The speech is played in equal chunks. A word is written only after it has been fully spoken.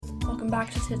welcome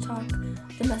back to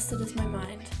Tittok, the mess that is my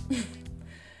mind.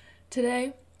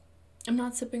 Today, I'm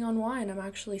not sipping on wine, I'm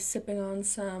actually sipping on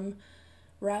some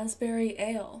raspberry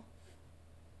ale.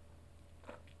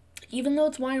 Even though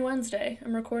it's Wine Wednesday,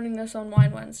 I'm recording this on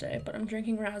Wine Wednesday, but I'm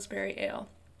drinking raspberry ale.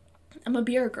 I'm a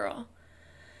beer girl.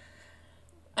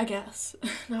 I guess.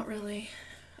 Not really.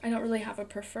 I don't really have a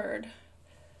preferred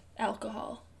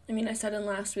alcohol. I mean, I said in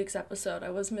last week's episode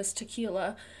I was Miss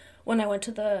Tequila when I went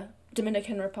to the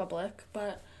Dominican Republic,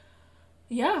 but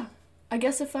yeah, I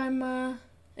guess if I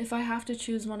have to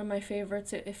choose one of my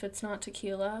favorites, if it's not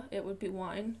tequila, it would be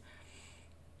wine.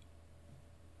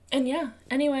 And yeah,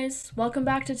 anyways, welcome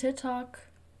back to Tittok.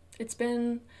 It's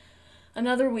been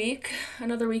another week.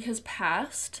 Another week has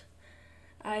passed.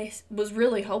 I was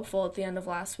really hopeful at the end of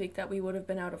last week that we would have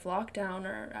been out of lockdown,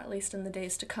 or at least in the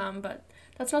days to come, but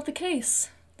that's not the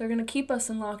case. They're going to keep us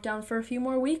in lockdown for a few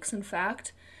more weeks, in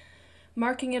fact,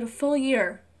 marking it a full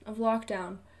year of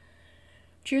lockdown.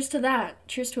 Cheers to that.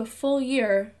 Cheers to a full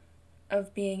year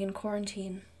of being in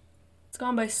quarantine. It's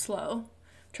gone by slow.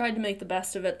 Tried to make the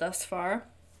best of it thus far.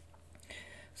 I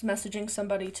was messaging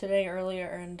somebody today earlier,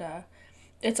 and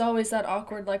it's always that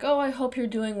awkward, like, oh, I hope you're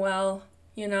doing well,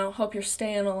 hope you're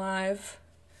staying alive.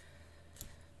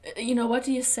 What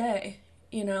do you say?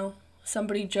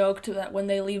 Somebody joked that when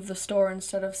they leave the store,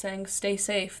 instead of saying stay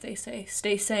safe, they say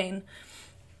stay sane,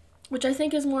 which I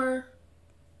think is more,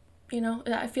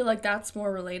 I feel like that's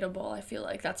more relatable. I feel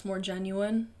like that's more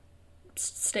genuine.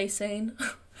 Stay sane.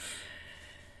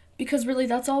 Because really,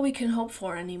 that's all we can hope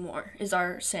for anymore, is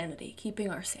our sanity,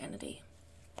 keeping our sanity.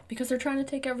 Because they're trying to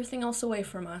take everything else away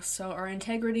from us, so our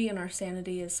integrity and our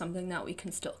sanity is something that we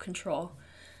can still control.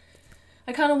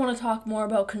 I kind of want to talk more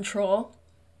about control,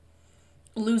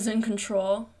 losing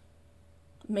control,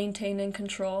 maintaining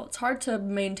control. It's hard to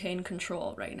maintain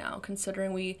control right now,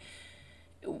 considering we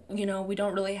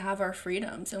don't really have our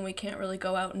freedoms, and we can't really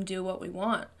go out and do what we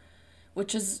want,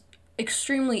 which is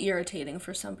extremely irritating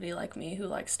for somebody like me who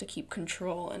likes to keep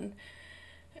control and,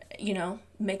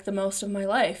 make the most of my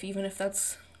life, even if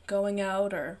that's going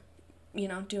out or,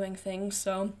 doing things.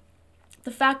 So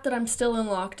the fact that I'm still in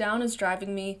lockdown is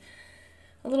driving me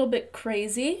a little bit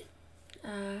crazy.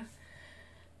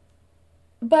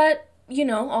 But,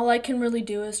 all I can really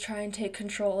do is try and take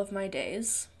control of my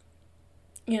days.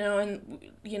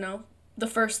 The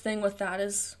first thing with that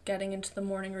is getting into the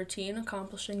morning routine,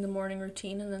 accomplishing the morning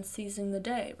routine, and then seizing the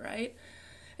day, right?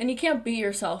 And you can't beat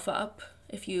yourself up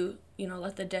if you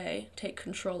let the day take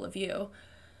control of you.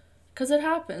 Because it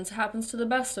happens to the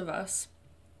best of us.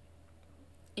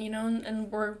 And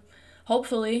we're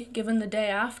hopefully given the day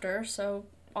after, so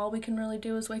all we can really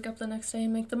do is wake up the next day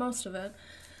and make the most of it.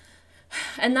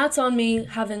 And that's on me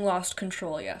having lost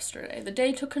control yesterday. The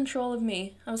day took control of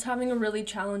me. I was having a really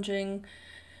challenging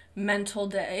mental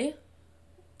day,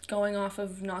 going off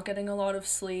of not getting a lot of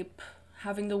sleep,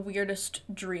 having the weirdest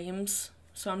dreams,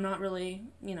 so I'm not really,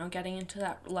 getting into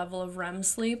that level of REM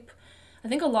sleep. I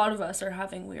think a lot of us are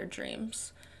having weird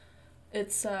dreams.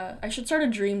 It's, I should start a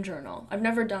dream journal. I've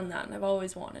never done that, and I've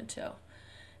always wanted to.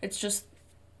 It's just,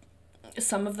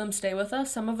 some of them stay with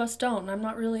us, some of us don't. I'm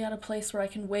not really at a place where I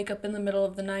can wake up in the middle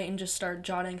of the night and just start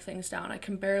jotting things down. I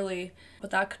can barely, but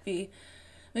that could be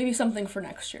maybe something for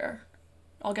next year.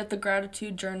 I'll get the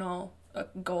gratitude journal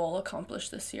goal accomplished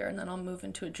this year, and then I'll move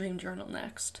into a dream journal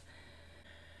next.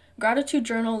 Gratitude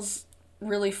journals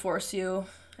really force you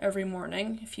every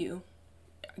morning, if you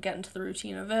get into the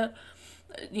routine of it.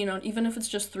 Even if it's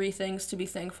just 3 things to be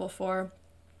thankful for.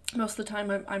 Most of the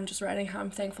time I'm just writing how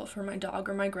I'm thankful for my dog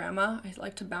or my grandma. I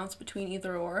like to bounce between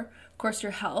either or. Of course,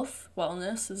 your health,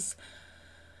 wellness is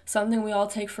something we all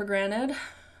take for granted.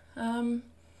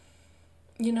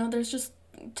 There's just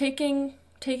taking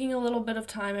a little bit of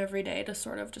time every day to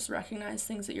sort of just recognize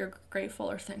things that you're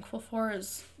grateful or thankful for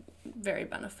is very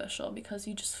beneficial, because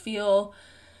you just feel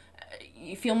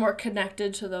more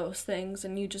connected to those things,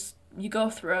 and you go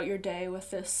throughout your day with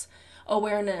this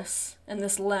awareness and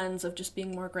this lens of just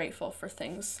being more grateful for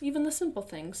things, even the simple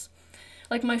things.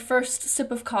 Like my first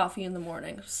sip of coffee in the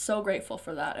morning, so grateful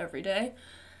for that every day.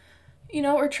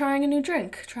 Or trying a new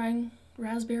drink, trying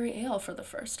raspberry ale for the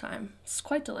first time. It's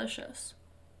quite delicious.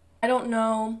 I don't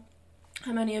know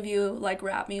how many of you like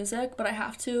rap music, but I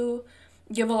have to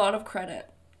give a lot of credit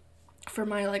for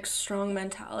my strong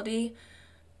mentality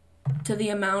to the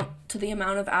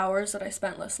amount of hours that I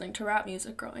spent listening to rap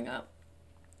music growing up.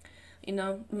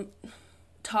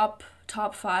 Top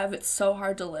 5, it's so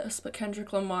hard to list, but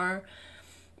Kendrick Lamar,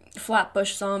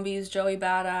 Flatbush Zombies, Joey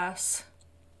Badass.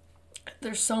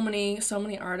 There's so many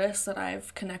artists that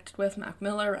I've connected with. Mac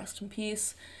Miller, rest in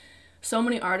peace. So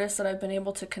many artists that I've been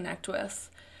able to connect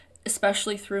with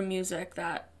especially through music,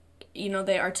 that,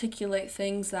 they articulate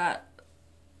things that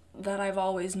I've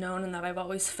always known and that I've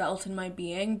always felt in my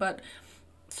being, but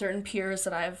certain peers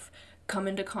that I've come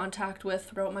into contact with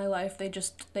throughout my life,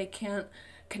 they can't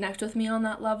connect with me on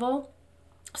that level.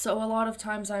 So a lot of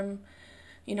times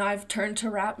I've turned to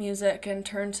rap music and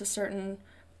turned to certain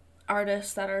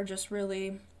artists that are just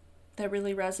that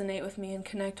really resonate with me and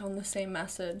connect on the same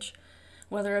message,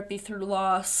 whether it be through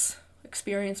loss,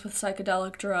 experience with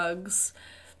psychedelic drugs,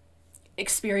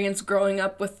 experience growing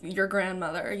up with your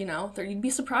grandmother. You'd be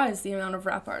surprised the amount of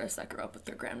rap artists that grew up with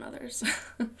their grandmothers.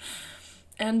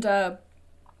 And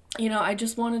I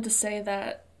just wanted to say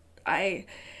that I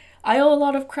owe a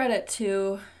lot of credit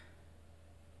to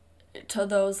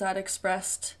those that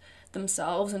expressed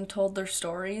themselves and told their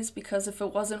stories, because if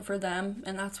it wasn't for them,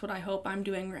 and that's what I hope I'm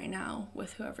doing right now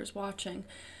with whoever's watching,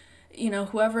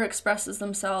 whoever expresses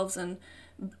themselves and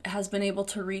has been able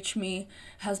to reach me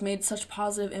has made such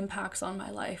positive impacts on my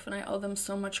life, and I owe them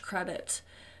so much credit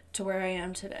to where I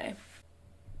am today.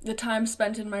 The time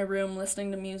spent in my room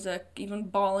listening to music, even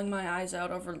bawling my eyes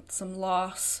out over some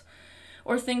loss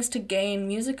or things to gain,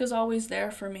 music is always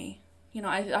there for me.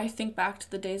 I think back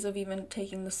to the days of even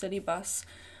taking the city bus.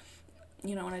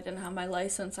 When I didn't have my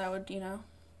license, I'd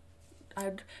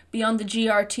be on the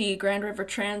GRT, Grand River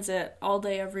Transit, all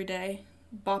day, every day,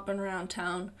 bopping around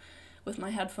town with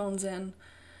my headphones in.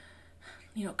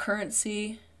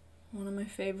 Currency, one of my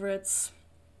favorites.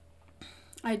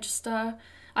 I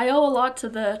owe a lot to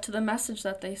the message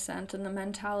that they sent and the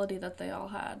mentality that they all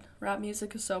had. Rap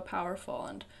music is so powerful,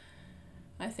 and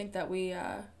I think that we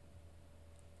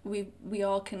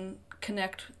all can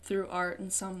connect through art in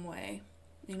some way.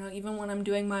 Even when I'm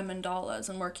doing my mandalas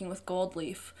and working with gold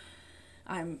leaf,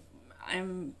 I'm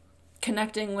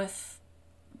connecting with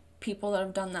people that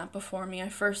have done that before me. I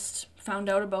first found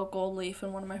out about gold leaf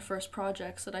in one of my first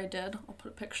projects that I did. I'll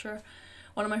put a picture.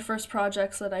 One of my first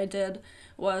projects that I did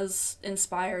was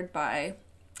inspired by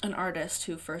an artist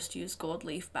who first used gold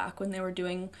leaf back when they were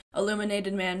doing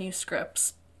illuminated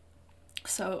manuscripts.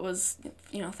 So it was,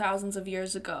 thousands of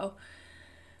years ago.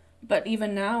 But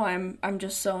even now, I'm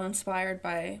just so inspired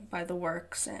by the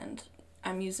works, and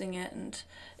I'm using it, and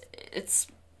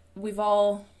we've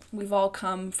all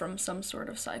come from some sort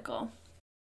of cycle.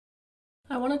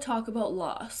 I want to talk about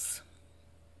loss.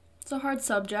 It's a hard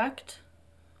subject.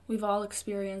 We've all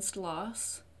experienced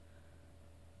loss.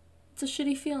 It's a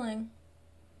shitty feeling.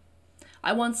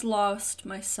 I once lost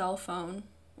my cell phone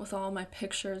with all my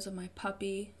pictures of my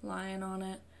puppy lying on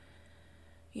it.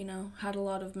 Had a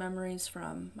lot of memories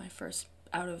from my first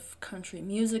out-of-country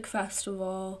music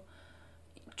festival,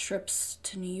 trips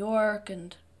to New York,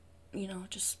 and,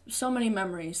 just so many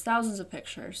memories, thousands of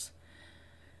pictures.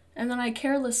 And then I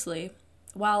carelessly,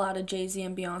 while at a Jay-Z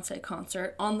and Beyonce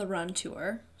concert on the Run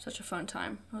tour, such a fun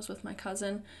time, I was with my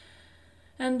cousin,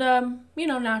 and,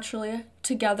 naturally,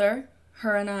 together,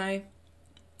 her and I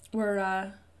were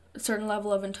a certain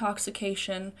level of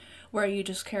intoxication where you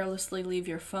just carelessly leave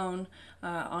your phone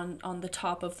on the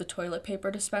top of the toilet paper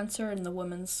dispenser in the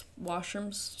women's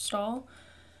washroom stall.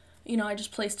 I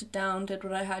just placed it down, did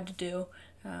what I had to do,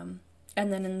 and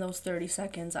then in those 30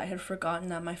 seconds I had forgotten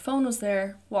that my phone was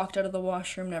there, walked out of the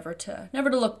washroom never to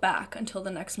look back until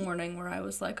the next morning, where I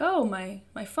was like, oh,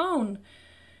 my phone,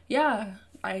 yeah,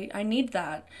 I need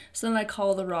that. So then I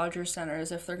call the Rogers Center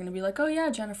as if they're going to be like, oh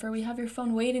yeah, Jennifer, we have your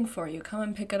phone waiting for you, come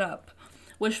and pick it up.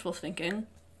 Wishful thinking.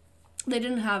 They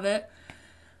didn't have it,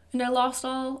 and I lost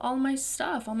all my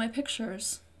stuff, all my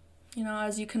pictures.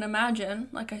 As you can imagine,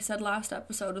 like I said last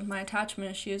episode with my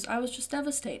attachment issues, I was just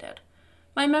devastated.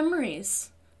 My memories,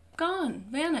 gone,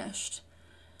 vanished.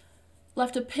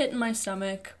 Left a pit in my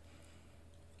stomach,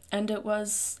 and it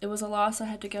was a loss I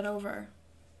had to get over.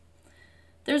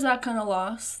 There's that kind of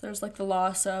loss. There's like the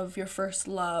loss of your first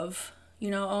love.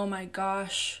 Oh my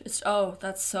gosh,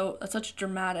 that's such a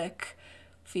dramatic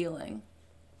feeling.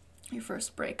 Your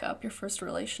first breakup, your first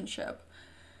relationship.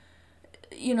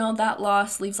 That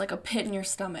loss leaves like a pit in your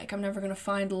stomach. I'm never going to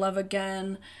find love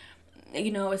again.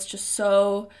 It's just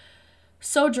so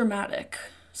dramatic.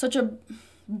 Such a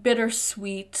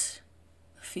bittersweet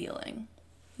feeling.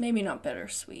 Maybe not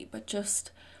bittersweet, but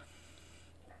just,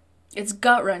 it's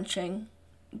gut-wrenching,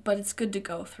 but it's good to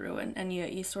go through, and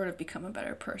you sort of become a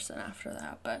better person after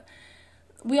that. But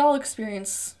we all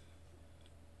experience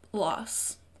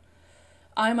loss.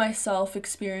 I myself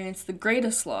experienced the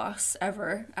greatest loss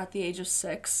ever at the age of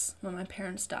 6 when my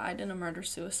parents died in a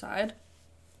murder-suicide.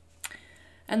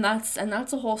 And that's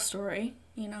a whole story,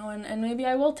 and maybe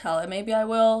I will tell it. Maybe I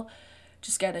will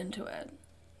just get into it.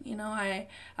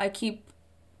 I keep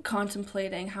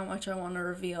contemplating how much I want to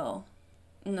reveal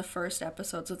in the first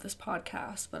episodes of this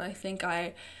podcast, but I think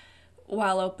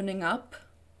while opening up,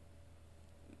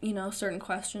 certain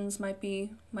questions might be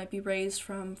raised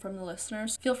from the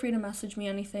listeners. Feel free to message me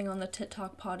anything on the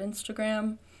Tittok Pod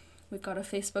Instagram. We've got a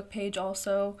Facebook page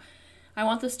also. I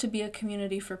want this to be a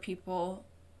community for people,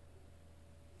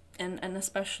 and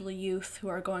especially youth who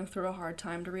are going through a hard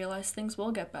time, to realize things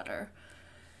will get better.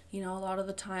 A lot of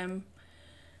the time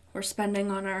we're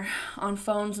spending on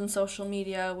phones and social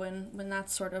media when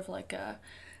that's sort of like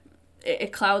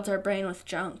it clouds our brain with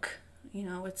junk.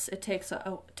 It takes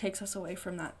us away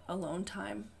from that alone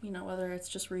time, whether it's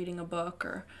just reading a book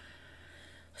or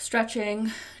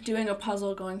stretching, doing a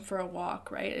puzzle, going for a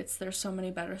walk, right? There's so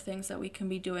many better things that we can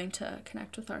be doing to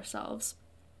connect with ourselves.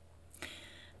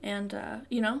 And,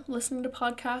 listening to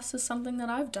podcasts is something that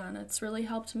I've done. It's really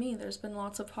helped me. There's been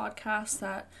lots of podcasts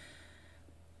that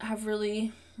have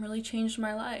really, really changed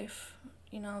my life.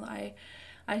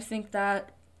 I think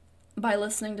that by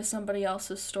listening to somebody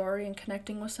else's story and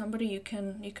connecting with somebody, you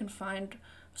can find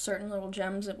certain little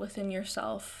gems within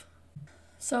yourself.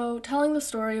 So, telling the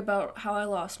story about how I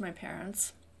lost my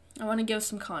parents, I want to give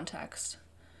some context.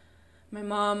 My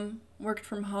mom worked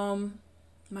from home.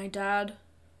 My dad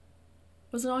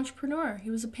was an entrepreneur. He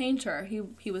was a painter.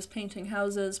 He was painting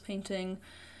houses, painting,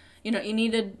 you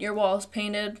needed your walls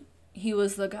painted. He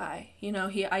was the guy.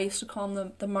 I used to call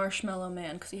him the marshmallow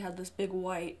man because he had this big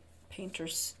white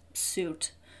painter's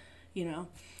suit, and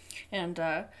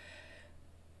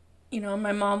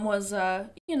my mom was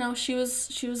she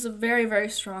was a very, very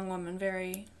strong woman,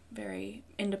 very, very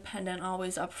independent,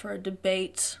 always up for a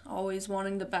debate, always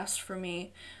wanting the best for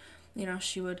me.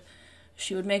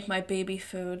 She would make my baby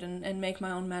food and make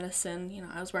my own medicine.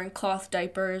 I was wearing cloth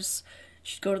diapers.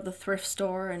 She'd go to the thrift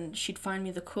store and she'd find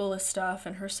me the coolest stuff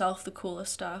and herself the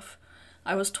coolest stuff.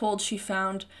 I was told she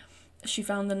found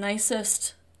the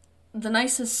nicest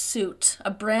suit,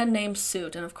 a brand name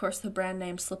suit, and of course the brand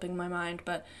name's slipping my mind,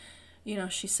 but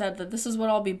she said that this is what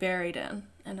I'll be buried in,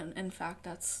 and in fact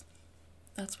that's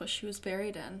what she was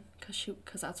buried in,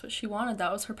 because that's what she wanted.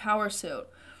 That was her power suit.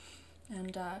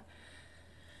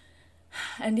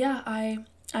 And yeah, I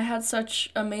had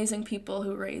such amazing people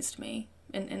who raised me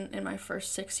in my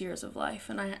first 6 years of life,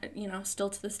 and I still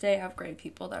to this day have great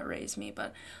people that raised me,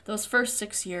 but those first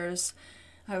 6 years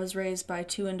I was raised by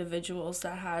two individuals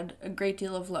that had a great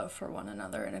deal of love for one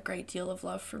another and a great deal of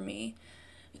love for me.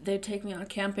 They'd take me on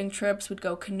camping trips, we'd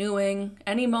go canoeing,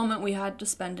 any moment we had to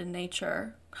spend in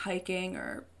nature, hiking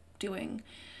or doing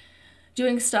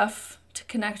stuff to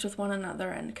connect with one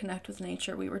another and connect with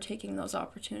nature, we were taking those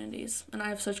opportunities. And I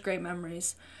have such great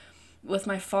memories with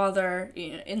my father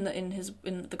in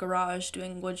the garage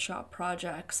doing woodshop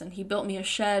projects, and he built me a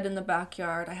shed in the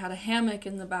backyard. I had a hammock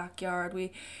in the backyard.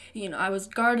 I was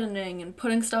gardening and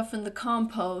putting stuff in the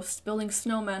compost, building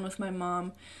snowmen with my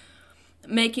mom,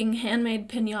 making handmade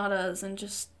piñatas, and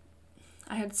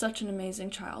I had such an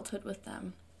amazing childhood with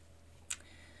them.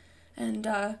 And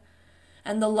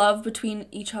the love between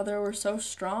each other were so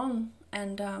strong,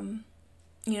 and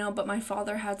but my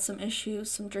father had some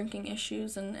issues, some drinking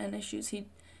issues and issues he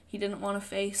didn't want to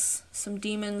face, some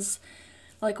demons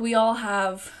like we all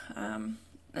have, and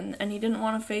he didn't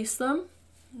want to face them.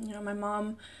 My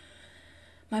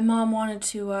mom wanted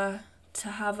to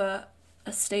have a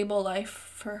stable life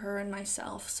for her and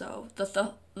myself, so the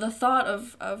thought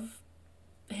of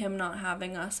him not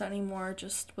having us anymore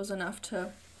just was enough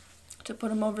to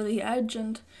put him over the edge,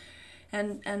 and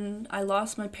I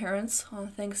lost my parents on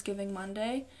Thanksgiving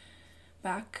Monday,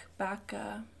 back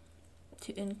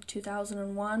in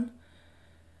 2001,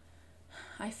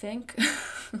 I think.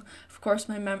 Of course,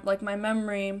 my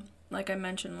memory, like I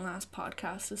mentioned in the last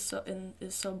podcast,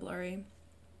 is so blurry.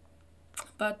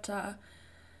 But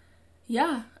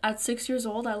yeah, at 6 years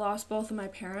old, I lost both of my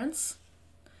parents.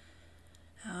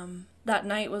 That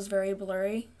night was very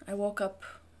blurry. I woke up,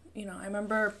 I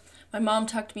remember my mom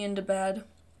tucked me into bed.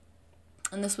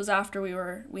 And this was after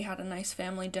we had a nice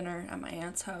family dinner at my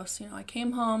aunt's house. I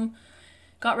came home,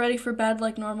 got ready for bed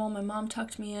like normal. My mom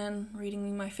tucked me in, reading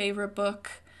me my favorite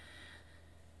book.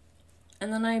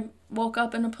 And then I woke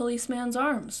up in a policeman's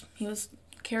arms. He was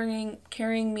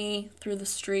carrying me through the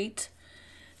street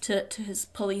to his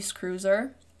police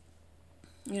cruiser.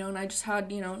 And I just had,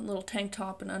 a little tank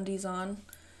top and undies on.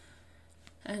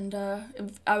 And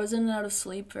I was in and out of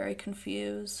sleep, very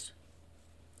confused.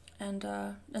 And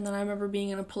then I remember being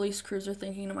in a police cruiser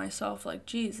thinking to myself, like,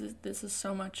 geez, this is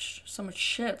so much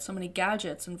shit, so many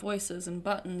gadgets and voices and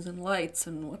buttons and lights,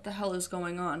 and what the hell is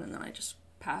going on? And then I just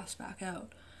passed back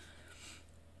out.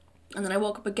 And then I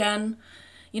woke up again,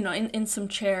 in some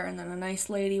chair, and then a nice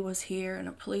lady was here, and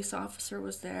a police officer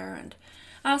was there, and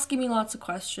asking me lots of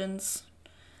questions.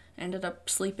 Ended up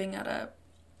sleeping at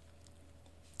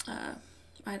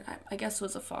I guess it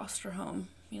was a foster home.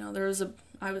 You know,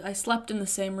 I slept in the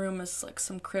same room as like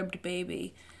some cribbed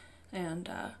baby, and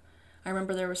I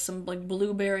remember there was some like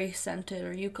blueberry scented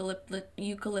or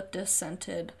eucalyptus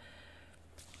scented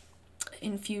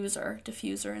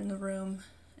diffuser in the room,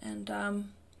 and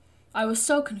I was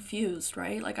so confused,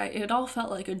 right? Like it all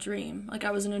felt like a dream, like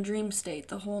I was in a dream state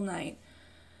the whole night,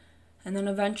 and then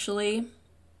eventually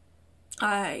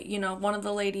one of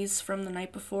the ladies from the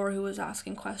night before who was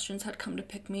asking questions had come to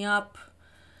pick me up.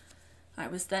 I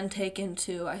was then taken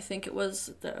to, I think it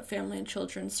was the Family and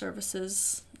Children's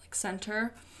Services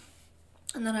center.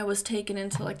 And then I was taken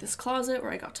into like this closet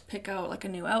where I got to pick out like a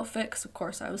new outfit, because of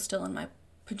course I was still in my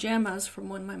pajamas from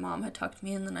when my mom had tucked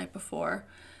me in the night before.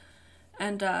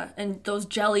 And those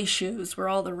jelly shoes were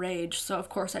all the rage, so of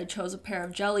course I chose a pair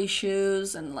of jelly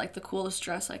shoes and like the coolest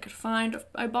dress I could find.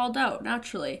 I balled out,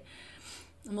 naturally.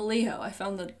 I'm a Leo. I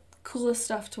found the coolest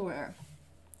stuff to wear.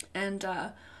 And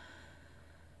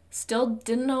still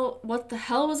didn't know what the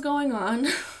hell was going on.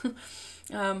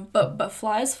 But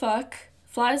fly as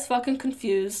fucking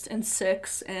confused and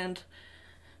 6 and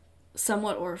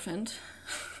somewhat orphaned.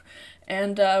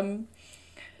 And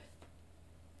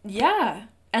yeah.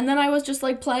 And then I was just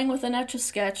like playing with an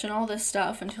Etch-a-Sketch and all this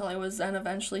stuff until I was then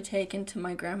eventually taken to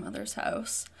my grandmother's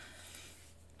house,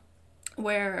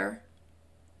 where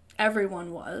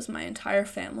everyone was, my entire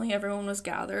family, everyone was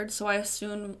gathered, so I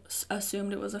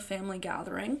assumed it was a family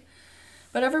gathering.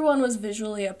 But everyone was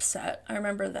visually upset. I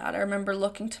remember that. I remember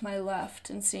looking to my left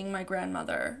and seeing my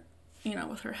grandmother,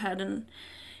 with her head in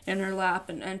her lap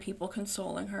and people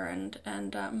consoling her. And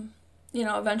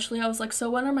eventually I was like, so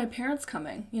when are my parents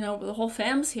coming? The whole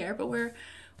fam's here, but where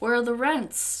are the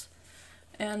rents?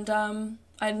 And I'm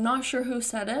not sure who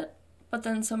said it, but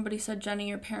then somebody said, Jenny,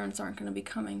 your parents aren't going to be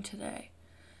coming today.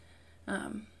 They're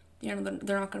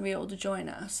not going to be able to join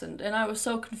us. And I was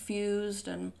so confused,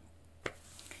 and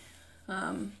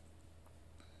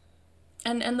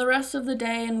the rest of the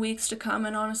day and weeks to come,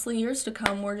 and honestly years to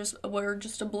come, were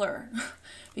just a blur.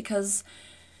 Because,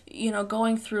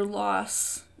 going through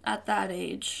loss at that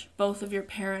age, both of your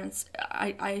parents,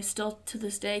 I still to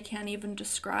this day can't even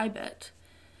describe it.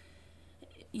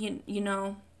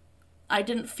 I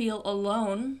didn't feel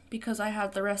alone because I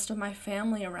had the rest of my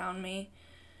family around me,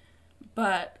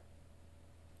 but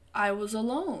I was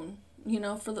alone,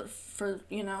 for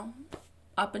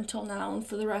up until now and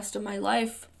for the rest of my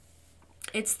life.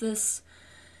 It's this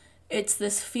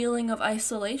feeling of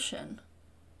isolation.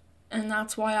 And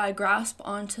that's why I grasp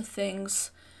onto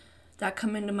things that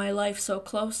come into my life so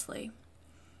closely.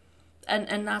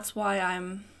 And that's why I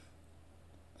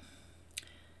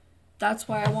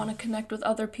want to connect with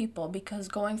other people, because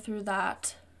going through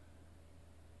that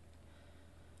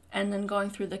and then going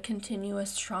through the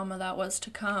continuous trauma that was to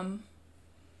come,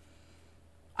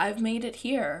 I've made it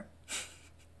here.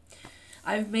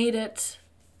 I've made it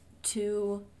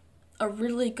to a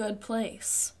really good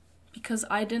place, because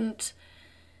I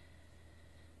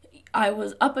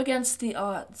was up against the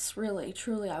odds, really,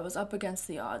 truly, I was up against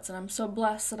the odds, and I'm so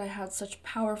blessed that I had such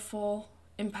powerful,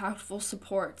 impactful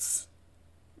supports,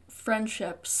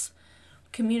 friendships,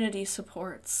 community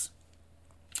supports,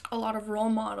 a lot of role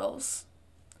models,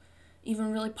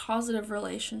 even really positive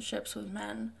relationships with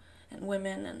men and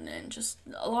women, and just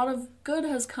a lot of good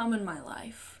has come in my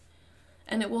life,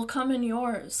 and it will come in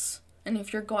yours. And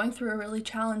if you're going through a really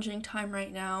challenging time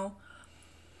right now,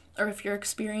 or if you're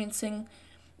experiencing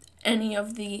any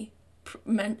of the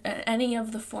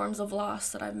forms of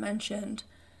loss that I've mentioned,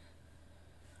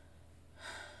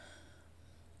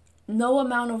 no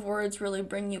amount of words really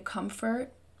bring you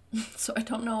comfort, so I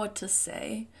don't know what to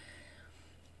say.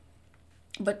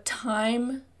 But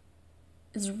time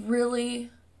is really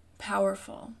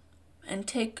powerful, and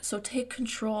take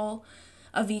control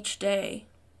of each day.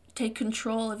 Take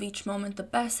control of each moment the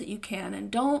best that you can, and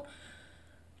don't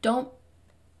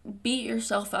beat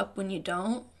yourself up when you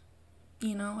don't.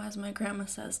 As my grandma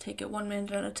says, take it 1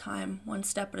 minute at a time, 1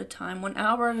 step at a time, 1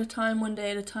 hour at a time, 1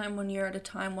 day at a time, 1 year at a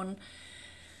time, 1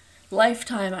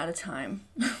 lifetime at a time.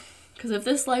 Because if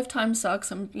this lifetime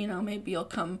sucks, maybe you'll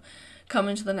come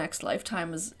into the next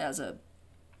lifetime as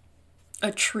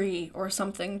a tree or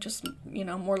something, just,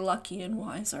 more lucky and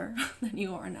wiser than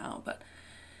you are now. But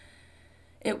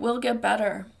it will get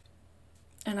better.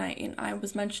 And I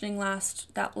was mentioning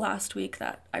last week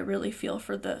that I really feel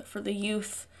for the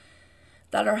youth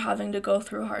that are having to go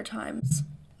through hard times.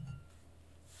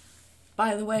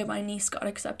 By the way, my niece got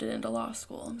accepted into law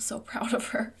school. I'm so proud of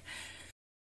her.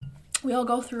 We all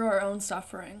go through our own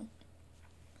suffering.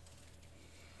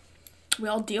 We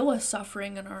all deal with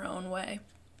suffering in our own way.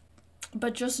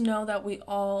 But just know that we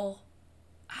all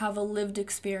have a lived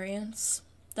experience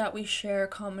that we share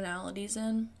commonalities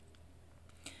in.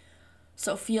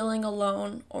 So feeling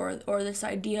alone or this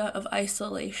idea of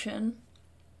isolation,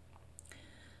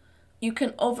 you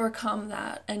can overcome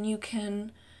that, and you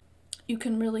can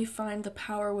really find the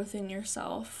power within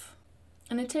yourself.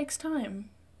 And it takes time.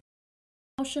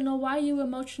 Emotional, why you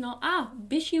emotional?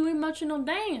 Bitch, you emotional,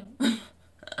 damn.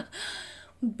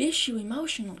 Bitch, you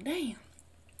emotional, damn.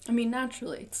 I mean,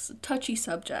 naturally, it's a touchy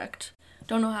subject.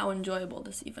 Don't know how enjoyable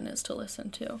this even is to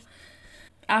listen to.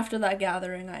 After that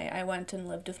gathering, I went and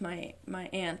lived with my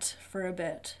aunt for a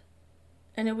bit.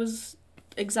 And it was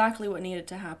exactly what needed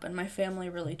to happen. My family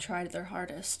really tried their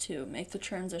hardest to make the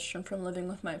transition from living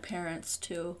with my parents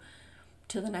to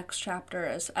the next chapter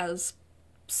as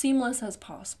seamless as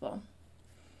possible.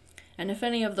 And if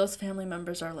any of those family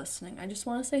members are listening, I just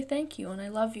want to say thank you, and I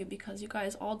love you because you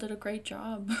guys all did a great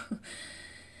job.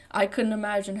 I couldn't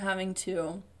imagine having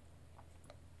to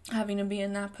be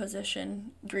in that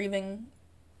position, grieving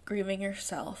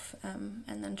yourself, and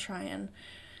then try and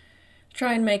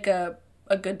make a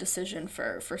good decision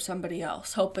for somebody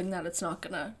else, hoping that it's not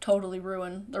gonna totally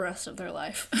ruin the rest of their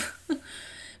life.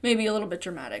 Maybe a little bit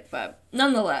dramatic, but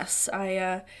nonetheless,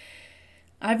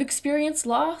 I've experienced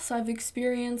loss. I've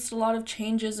experienced a lot of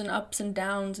changes and ups and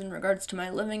downs in regards to my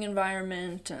living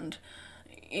environment and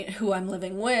who I'm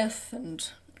living with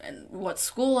and what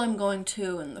school I'm going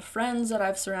to and the friends that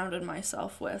I've surrounded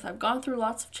myself with. I've gone through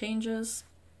lots of changes,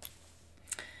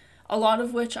 a lot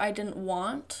of which I didn't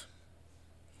want.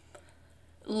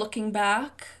 Looking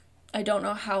back, I don't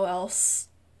know how else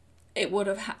it would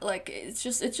have it's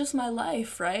just my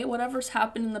life, right? Whatever's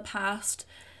happened in the past,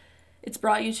 it's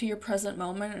brought you to your present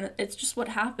moment, and it's just what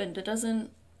happened. It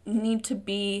doesn't need to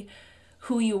be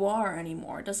who you are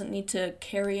anymore. It doesn't need to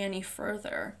carry any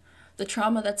further. The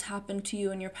trauma that's happened to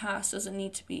you in your past doesn't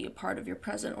need to be a part of your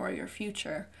present or your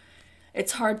future.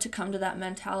 It's hard to come to that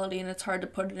mentality, and it's hard to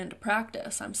put it into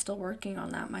practice. I'm still working on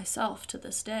that myself to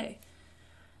this day.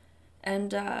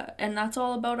 And that's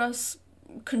all about us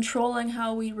controlling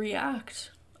how we react.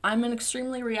 I'm an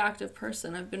extremely reactive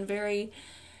person. I've been very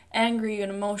angry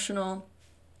and emotional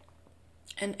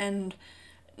and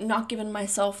not given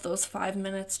myself those 5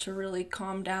 minutes to really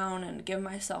calm down and give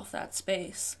myself that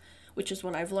space, which is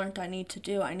what I've learned I need to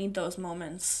do. I need those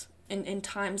moments in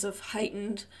times of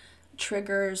heightened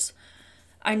triggers.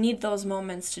 I need those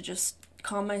moments to just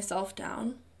calm myself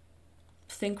down,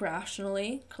 think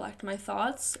rationally, collect my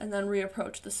thoughts, and then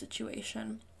reapproach the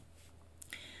situation.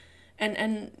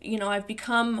 And I've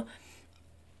become,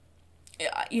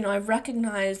 I've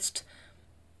recognized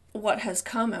what has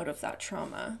come out of that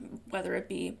trauma, whether it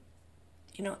be,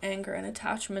 anger and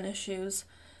attachment issues,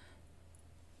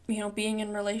 being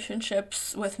in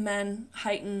relationships with men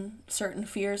heighten certain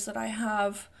fears that I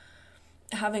have,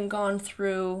 having gone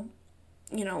through,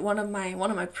 one of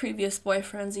my previous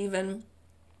boyfriends even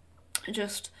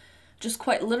just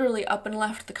quite literally up and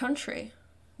left the country.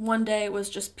 One day it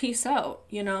was just peace out,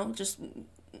 just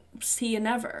see you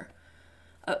never.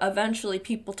 Eventually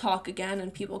people talk again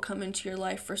and people come into your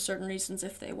life for certain reasons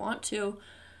if they want to,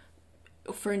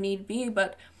 for need be,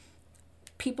 but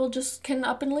people just can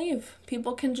up and leave.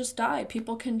 People can just die.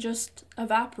 People can just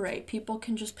evaporate. People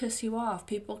can just piss you off.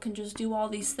 People can just do all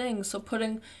these things. So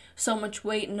putting so much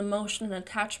weight and emotion and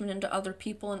attachment into other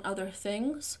people and other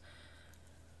things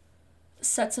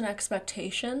sets an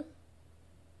expectation.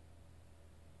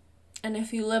 And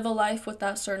if you live a life with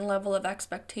that certain level of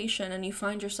expectation and you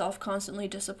find yourself constantly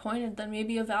disappointed, then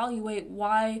maybe evaluate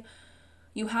why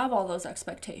you have all those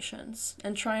expectations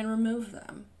and try and remove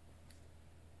them.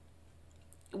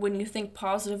 When you think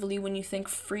positively, when you think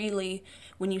freely,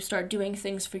 when you start doing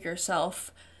things for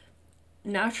yourself,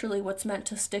 naturally what's meant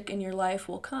to stick in your life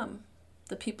will come.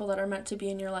 The people that are meant to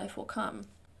be in your life will come.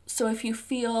 So if you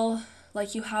feel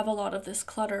like you have a lot of this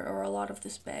clutter or a lot of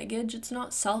this baggage, it's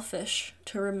not selfish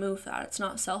to remove that. It's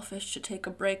not selfish to take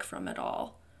a break from it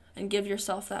all and give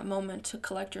yourself that moment to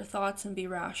collect your thoughts and be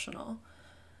rational.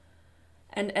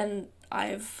 And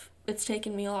it's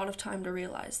taken me a lot of time to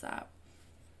realize that.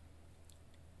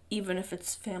 Even if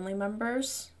it's family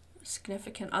members,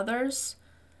 significant others,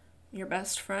 your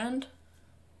best friend,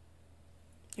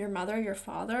 your mother, your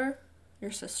father,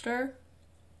 your sister.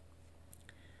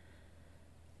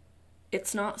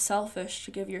 It's not selfish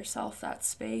to give yourself that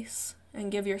space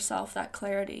and give yourself that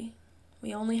clarity.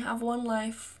 We only have one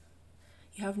life.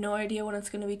 You have no idea when it's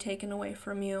going to be taken away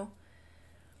from you.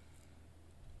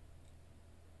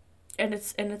 And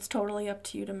it's totally up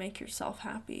to you to make yourself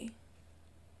happy.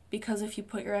 Because if you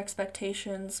put your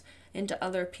expectations into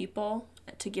other people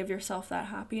to give yourself that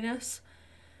happiness,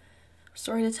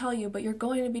 sorry to tell you, but you're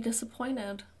going to be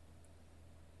disappointed.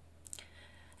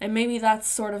 And maybe that's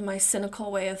sort of my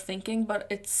cynical way of thinking, but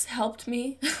it's helped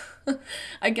me.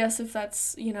 I guess if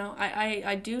that's,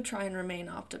 I do try and remain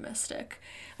optimistic.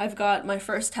 I've got my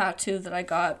first tattoo that I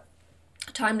got,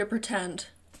 Time to Pretend.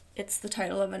 It's the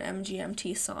title of an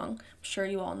MGMT song. I'm sure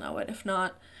you all know it. If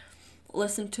not,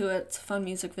 listen to it. It's a fun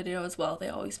music video as well. They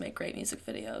always make great music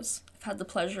videos. I've had the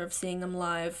pleasure of seeing them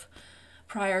live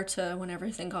prior to when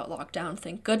everything got locked down.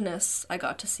 Thank goodness I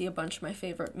got to see a bunch of my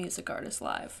favorite music artists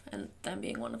live, and them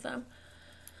being one of them.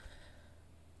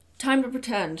 Time to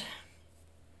Pretend.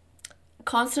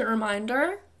 Constant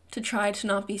reminder to try to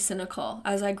not be cynical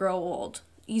as I grow old.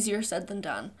 Easier said than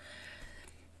done.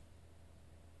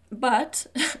 But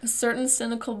certain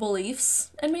cynical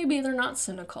beliefs, and maybe they're not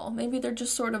cynical, maybe they're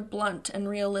just sort of blunt and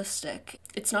realistic.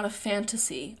 It's not a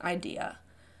fantasy idea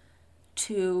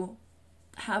to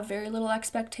have very little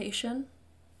expectation,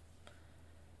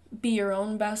 be your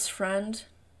own best friend,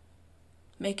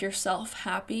 make yourself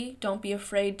happy. Don't be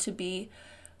afraid to be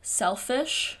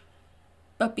selfish,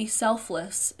 but be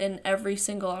selfless in every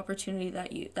single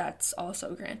opportunity that's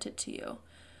also granted to you.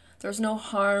 There's no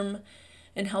harm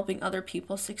in helping other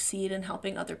people succeed and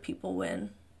helping other people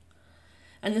win.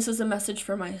 And this is a message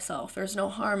for myself. There's no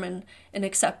harm in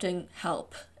accepting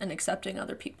help and accepting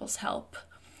other people's help.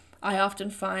 I often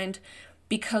find,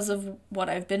 because of what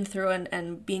I've been through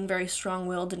and being very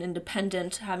strong-willed and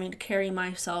independent, having to carry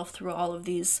myself through all of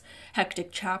these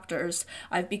hectic chapters,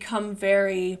 I've become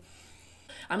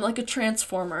I'm like a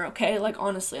transformer, okay? Like,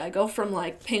 honestly, I go from,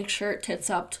 like, pink shirt, tits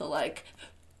up to, like,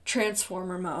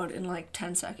 transformer mode in, like,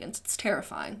 10 seconds. It's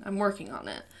terrifying. I'm working on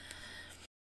it.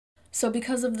 So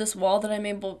because of this wall that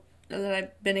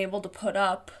I've been able to put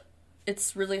up,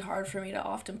 it's really hard for me to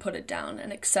often put it down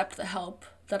and accept the help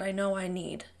that I know I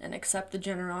need and accept the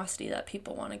generosity that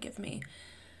people want to give me.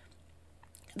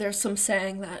 There's some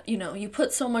saying that, you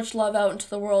put so much love out into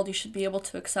the world, you should be able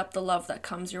to accept the love that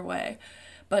comes your way.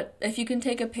 But if you can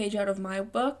take a page out of my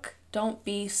book, don't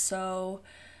be so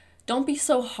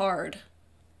hard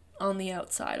on the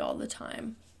outside all the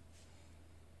time.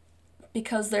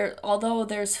 Because although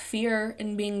there's fear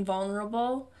in being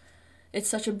vulnerable, it's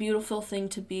such a beautiful thing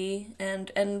to be,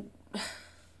 and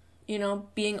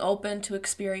being open to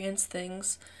experience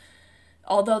things.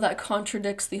 Although that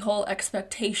contradicts the whole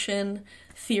expectation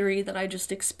theory that I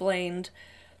just explained,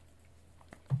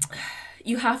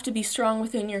 you have to be strong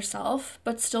within yourself,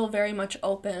 but still very much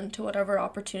open to whatever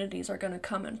opportunities are going to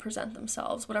come and present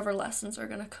themselves, whatever lessons are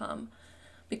going to come.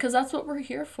 Because that's what we're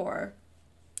here for,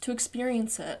 to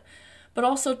experience it. But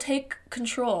also take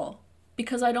control,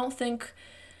 because I don't think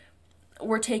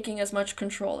we're taking as much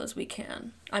control as we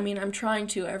can. I mean, I'm trying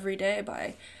to every day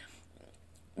by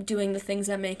doing the things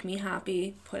that make me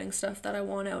happy, putting stuff that I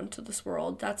want out into this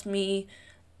world. That's me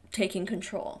taking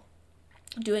control.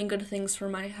 Doing good things for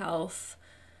my health,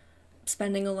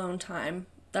 spending alone time.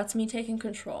 That's me taking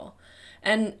control.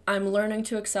 And I'm learning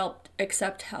to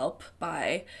accept help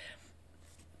by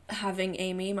having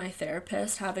Amy, my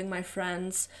therapist, having my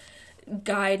friends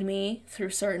guide me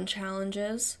through certain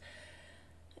challenges.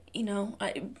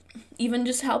 Even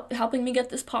just helping me get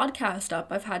this podcast up,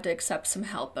 I've had to accept some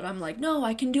help, but I'm like, no,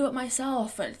 I can do it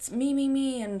myself. It's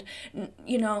me, and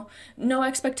no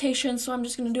expectations, so I'm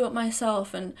just gonna do it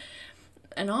myself. And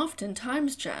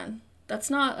oftentimes, Jen, that's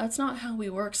not how we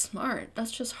work smart.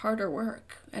 That's just harder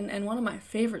work. And one of my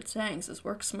favorite sayings is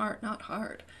work smart, not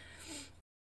hard.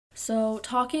 So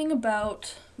talking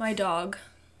about my dog,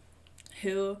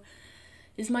 who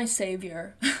is my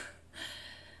savior,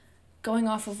 going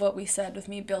off of what we said with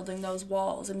me building those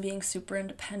walls and being super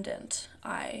independent,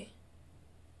 I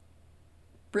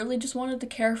really just wanted to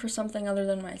care for something other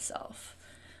than myself.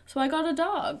 So I got a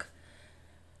dog.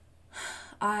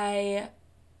 I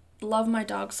love my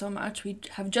dog so much. We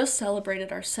have just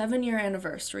celebrated our 7-year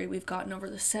anniversary. We've gotten over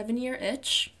the 7-year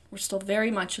itch. We're still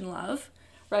very much in love.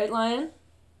 Right, Lion?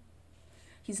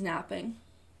 He's napping.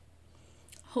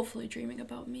 Hopefully dreaming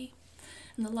about me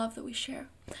and the love that we share.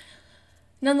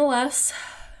 Nonetheless,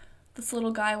 this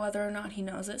little guy, whether or not he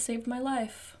knows it, saved my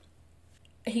life.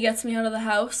 He gets me out of the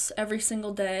house every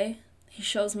single day. He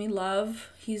shows me love.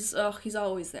 He's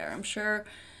always there. I'm sure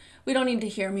we don't need to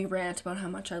hear me rant about how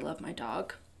much I love my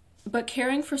dog. But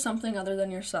caring for something other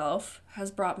than yourself has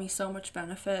brought me so much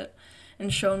benefit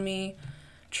and shown me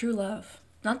true love.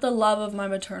 Not the love of my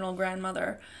maternal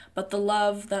grandmother, but the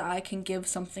love that I can give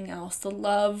something else. The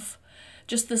love,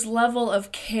 just this level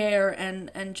of care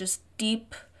and just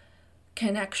deep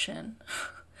connection.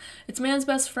 It's man's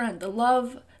best friend. The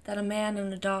love that a man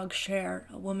and a dog share,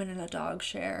 a woman and a dog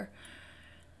share,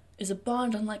 is a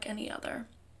bond unlike any other.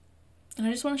 And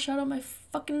I just want to shout out my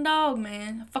fucking dog,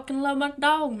 man. I fucking love my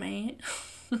dog, man.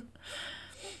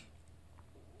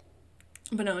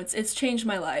 But no, it's changed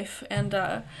my life, and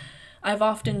I've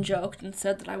often joked and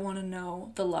said that I want to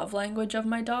know the love language of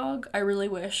my dog. I really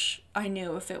wish I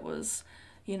knew if it was,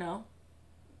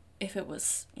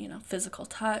 physical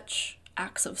touch,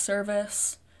 acts of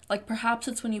service. Like, perhaps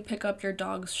it's when you pick up your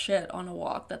dog's shit on a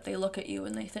walk that they look at you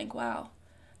and they think, wow,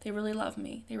 they really love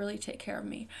me. They really take care of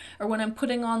me. Or when I'm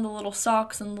putting on the little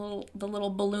socks and the little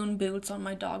balloon boots on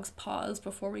my dog's paws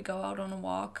before we go out on a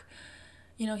walk,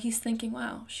 he's thinking,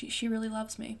 wow, she really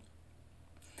loves me.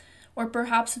 Or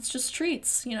perhaps it's just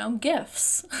treats,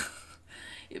 gifts.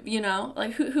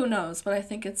 Like who knows? But I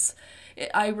think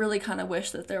I really kind of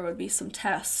wish that there would be some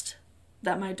test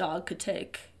that my dog could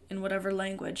take in whatever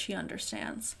language he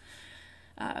understands,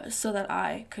 so that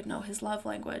I could know his love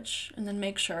language and then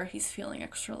make sure he's feeling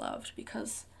extra loved,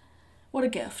 because what a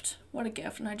gift.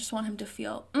 And I just want him to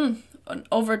feel an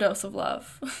overdose of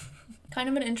love. Kind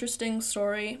of an interesting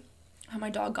story how my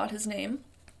dog got his name.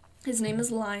 His name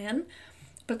is Lion,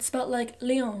 but spelt like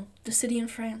Lyon, the city in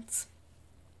France.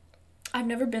 I've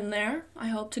never been there. I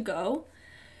hope to go.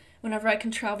 Whenever I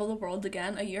can travel the world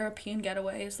again, a European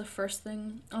getaway is the first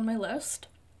thing on my list.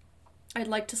 I'd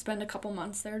like to spend a couple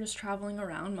months there just traveling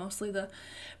around, mostly the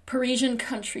Parisian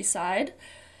countryside.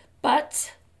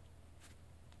 But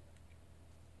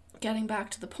getting back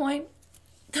to the point,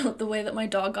 the way that my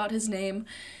dog got his name,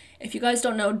 if you guys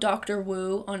don't know Dr.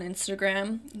 Wu on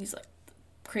Instagram, he's like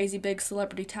crazy big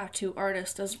celebrity tattoo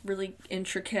artist, does really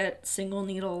intricate single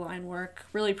needle line work,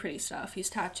 really pretty stuff. He's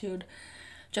tattooed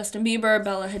Justin Bieber,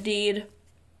 Bella Hadid,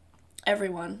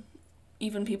 everyone,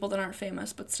 even people that aren't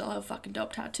famous but still have fucking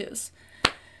dope tattoos.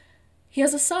 He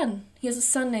has a son.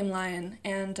 Named Lion,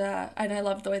 and I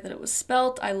loved the way that it was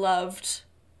spelt. I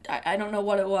don't know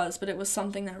what it was, but it was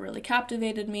something that really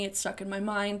captivated me. It stuck in my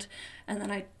mind, and then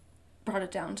I brought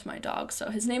it down to my dog. So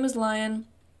his name is Lion,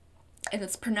 and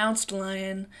it's pronounced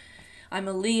lion. I'm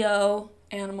a Leo,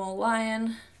 animal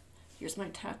lion. Here's my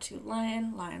tattoo,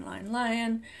 lion, lion, lion,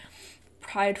 lion.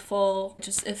 Prideful,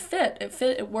 just it fit,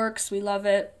 it works, we love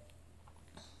it.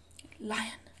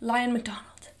 Lion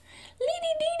McDonald.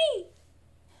 Leedy Deedy.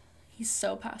 He's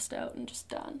so passed out and just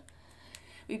done.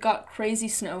 We've got crazy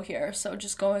snow here, so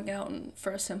just going out and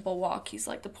for a simple walk, he's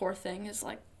like, the poor thing is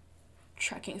like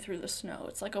trekking through the snow.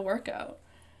 It's like a workout.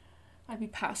 I'd be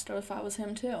passed out if I was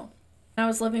him too. I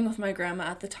was living with my grandma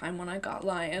at the time when I got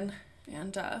Lion,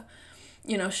 and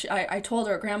I told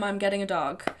her, Grandma, I'm getting a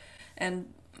dog,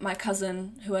 and my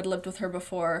cousin who had lived with her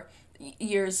before,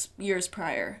 years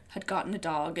prior, had gotten a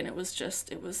dog, and it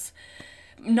was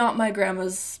not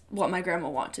what my grandma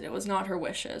wanted. It was not her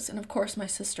wishes. And of course my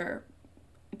sister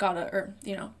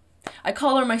I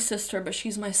call her my sister, but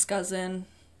she's my cousin.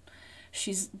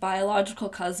 She's biological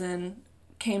cousin,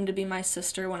 came to be my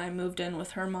sister when I moved in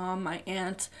with her mom, my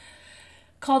aunt.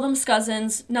 Call them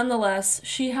cousins. Nonetheless,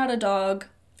 she had a dog,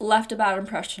 left a bad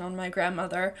impression on my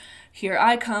grandmother. Here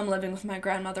I come living with my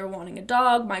grandmother wanting a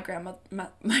dog.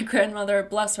 My grandmother,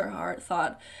 bless her heart,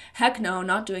 thought, heck no,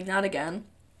 not doing that again.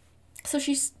 So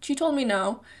she told me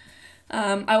no.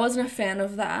 I wasn't a fan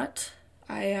of that.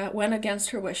 I went against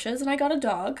her wishes, and I got a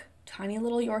dog, tiny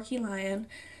little Yorkie Lion.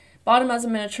 Bought him as a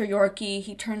miniature Yorkie.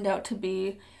 He turned out to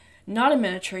be not a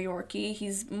miniature Yorkie.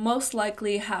 He's most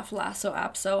likely half Lhasa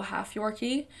Apso, half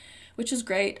Yorkie, which is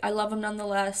great. I love him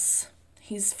nonetheless.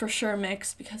 He's for sure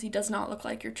mixed because he does not look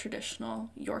like your traditional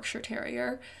Yorkshire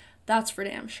Terrier. That's for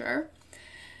damn sure.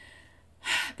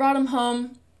 Brought him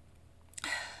home.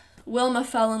 Wilma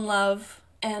fell in love,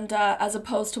 and as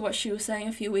opposed to what she was saying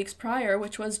a few weeks prior,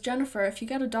 which was, Jennifer, if you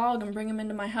get a dog and bring him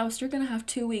into my house, you're going to have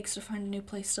 2 weeks to find a new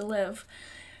place to live.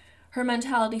 Her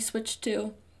mentality switched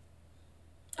to,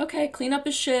 okay, clean up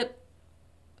his shit,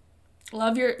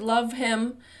 love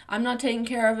him, I'm not taking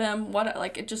care of him,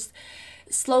 it just,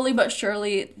 slowly but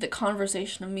surely, the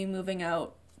conversation of me moving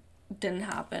out didn't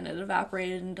happen. It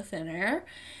evaporated into thin air,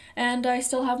 and I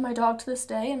still have my dog to this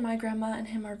day, and my grandma and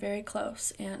him are very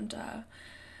close, and I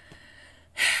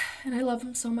love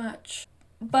him so much.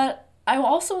 But I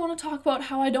also want to talk about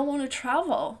how I don't want to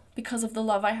travel because of the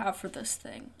love I have for this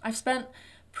thing. I've spent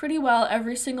pretty well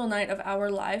every single night of our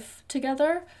life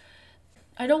together.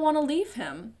 I don't want to leave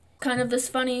him. Kind of this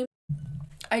funny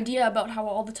idea about how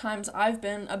all the times I've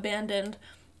been abandoned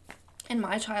in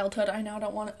my childhood, I now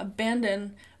don't want to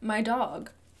abandon my dog.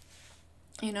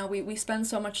 We spend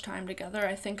so much time together.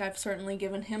 I think I've certainly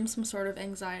given him some sort of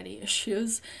anxiety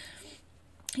issues.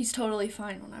 He's totally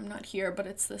fine when I'm not here, but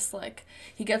it's this, like,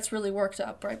 he gets really worked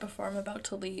up right before I'm about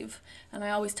to leave. And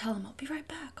I always tell him, I'll be right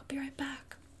back, I'll be right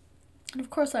back. And of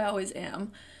course I always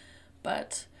am.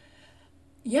 But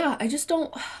yeah,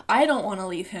 I don't want to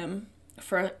leave him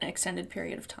for an extended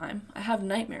period of time. I have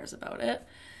nightmares about it.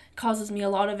 It causes me a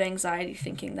lot of anxiety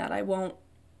thinking that I won't,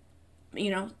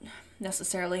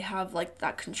 necessarily have, like,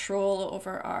 that control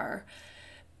over our,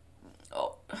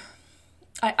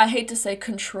 I hate to say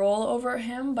control over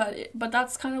him, but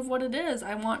that's kind of what it is.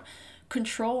 I want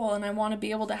control, and I want to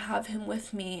be able to have him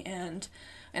with me, and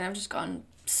I've just gotten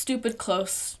stupid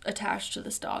close attached to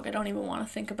this dog. I don't even want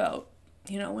to think about,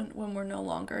 when we're no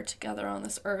longer together on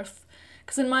this earth.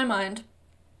 Because in my mind,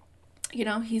 him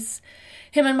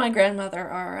and my grandmother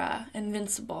are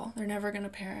invincible. They're never going to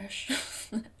perish.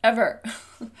 Ever.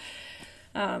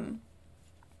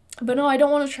 But no, I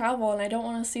don't want to travel, and I don't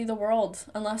want to see the world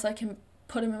unless I can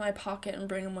put him in my pocket and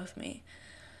bring him with me.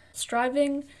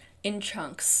 Striving in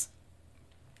chunks.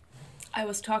 I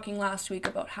was talking last week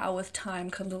about how with time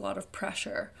comes a lot of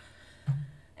pressure.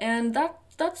 And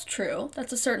that's true.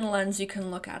 That's a certain lens you can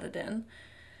look at it in.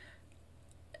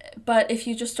 But if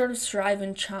you just sort of strive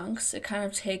in chunks, it kind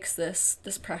of takes this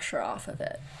pressure off of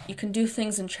it. You can do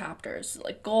things in chapters,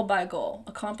 like goal by goal.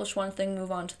 Accomplish one thing,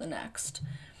 move on to the next.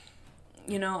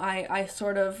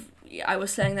 I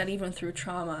was saying that even through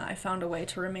trauma, I found a way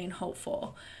to remain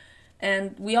hopeful.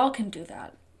 And we all can do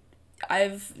that.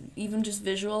 I've even just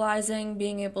visualizing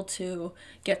being able to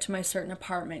get to my certain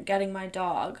apartment, getting my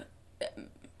dog,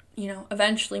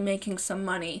 eventually making some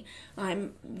money.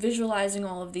 I'm visualizing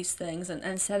all of these things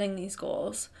and setting these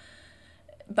goals.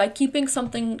 By keeping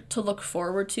something to look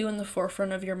forward to in the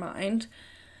forefront of your mind,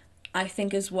 I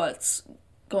think is what's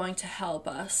going to help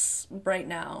us right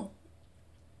now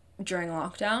during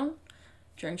lockdown,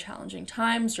 during challenging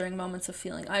times, during moments of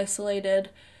feeling isolated.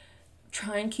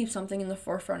 Try and keep something in the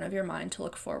forefront of your mind to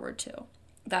look forward to.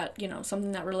 That,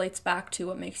 something that relates back to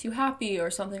what makes you happy,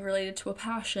 or something related to a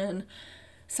passion,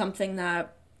 something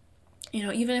that,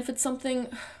 even if it's something,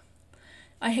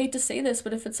 I hate to say this,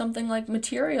 but if it's something like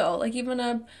material, like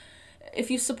even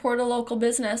if you support a local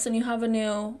business and you have a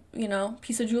new,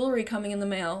 piece of jewelry coming in the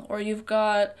mail, or you've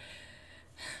got,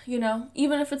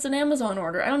 even if it's an Amazon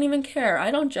order, I don't even care.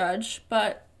 I don't judge,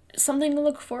 but something to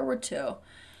look forward to.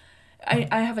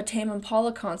 I have a Tame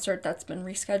Impala concert that's been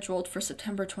rescheduled for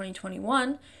September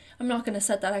 2021. I'm not going to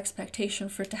set that expectation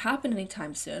for it to happen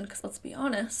anytime soon, because let's be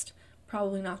honest,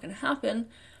 probably not going to happen.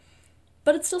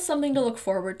 But it's still something to look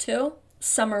forward to.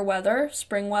 Summer weather,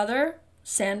 spring weather,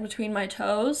 sand between my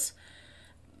toes.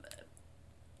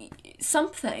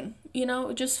 Something,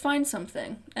 just find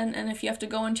something. And if you have to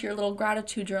go into your little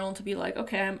gratitude journal to be like,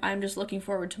 okay, I'm just looking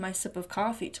forward to my sip of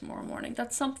coffee tomorrow morning,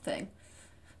 that's something.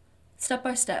 Step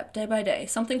by step, day by day,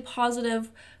 something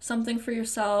positive, something for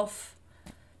yourself.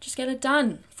 Just get it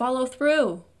done. Follow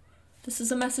through. This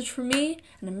is a message for me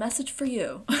and a message for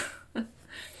you.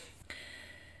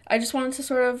 I just wanted to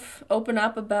sort of open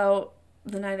up about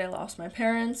the night I lost my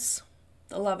parents,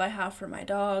 the love I have for my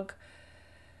dog,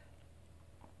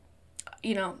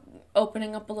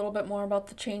 opening up a little bit more about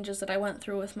the changes that I went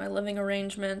through with my living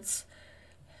arrangements.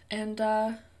 And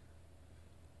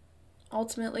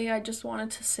ultimately, I just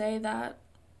wanted to say that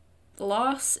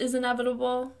loss is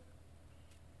inevitable,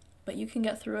 but you can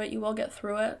get through it. You will get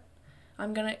through it.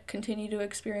 I'm going to continue to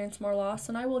experience more loss,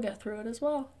 and I will get through it as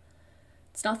well.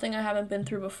 It's nothing I haven't been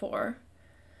through before.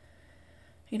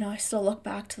 I still look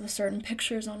back to the certain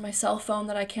pictures on my cell phone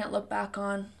that I can't look back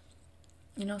on.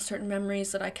 Certain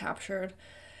memories that I captured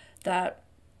that,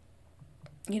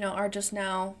 are just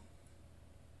now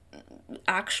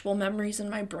actual memories in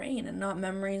my brain and not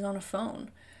memories on a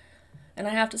phone. And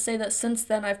I have to say that since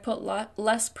then I've put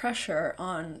less pressure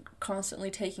on constantly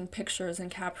taking pictures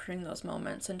and capturing those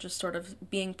moments and just sort of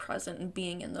being present and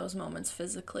being in those moments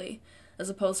physically, as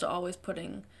opposed to always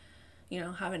putting,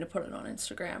 having to put it on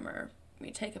Instagram or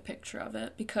take a picture of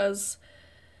it. Because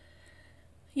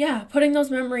putting those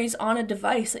memories on a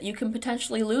device that you can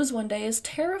potentially lose one day is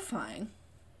terrifying.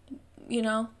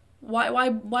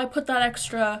 Why put that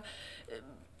extra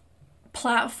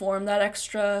platform, that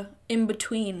extra in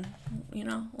between?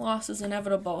 Loss is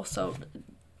inevitable, so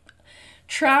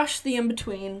trash the in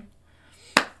between.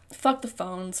 Fuck the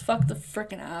phones, fuck the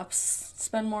frickin' apps,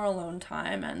 spend more alone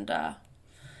time, and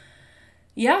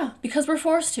because we're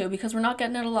forced to, because we're not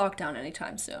getting out of lockdown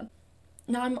anytime soon.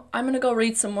 Now I'm gonna go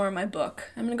read some more of my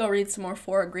book. I'm gonna go read some more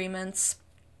 4 Agreements,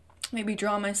 maybe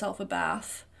draw myself a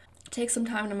bath, take some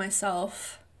time to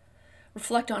myself,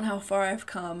 reflect on how far I've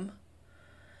come,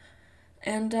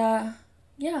 and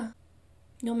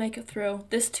You'll make it through.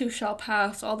 This too shall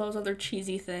pass. All those other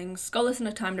cheesy things. Go listen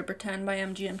to Time to Pretend by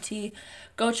MGMT.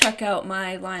 Go check out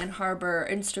my Lion Harbor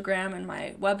Instagram and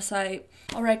my website.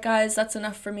 Alright guys, that's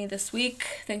enough for me this week.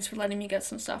 Thanks for letting me get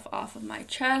some stuff off of my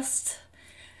chest.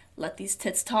 Let these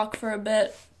tits talk for a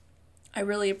bit. I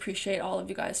really appreciate all of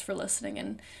you guys for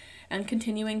listening and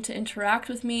continuing to interact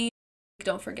with me.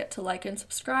 Don't forget to like and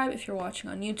subscribe if you're watching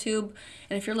on YouTube.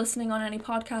 And if you're listening on any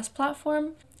podcast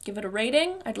platform, give it a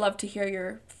rating. I'd love to hear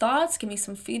your thoughts. Give me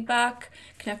some feedback.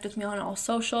 Connect with me on all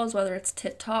socials, whether it's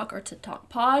Tittok or Tittok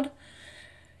Pod.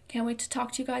 Can't wait to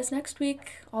talk to you guys next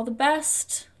week. All the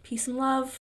best. Peace and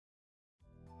love.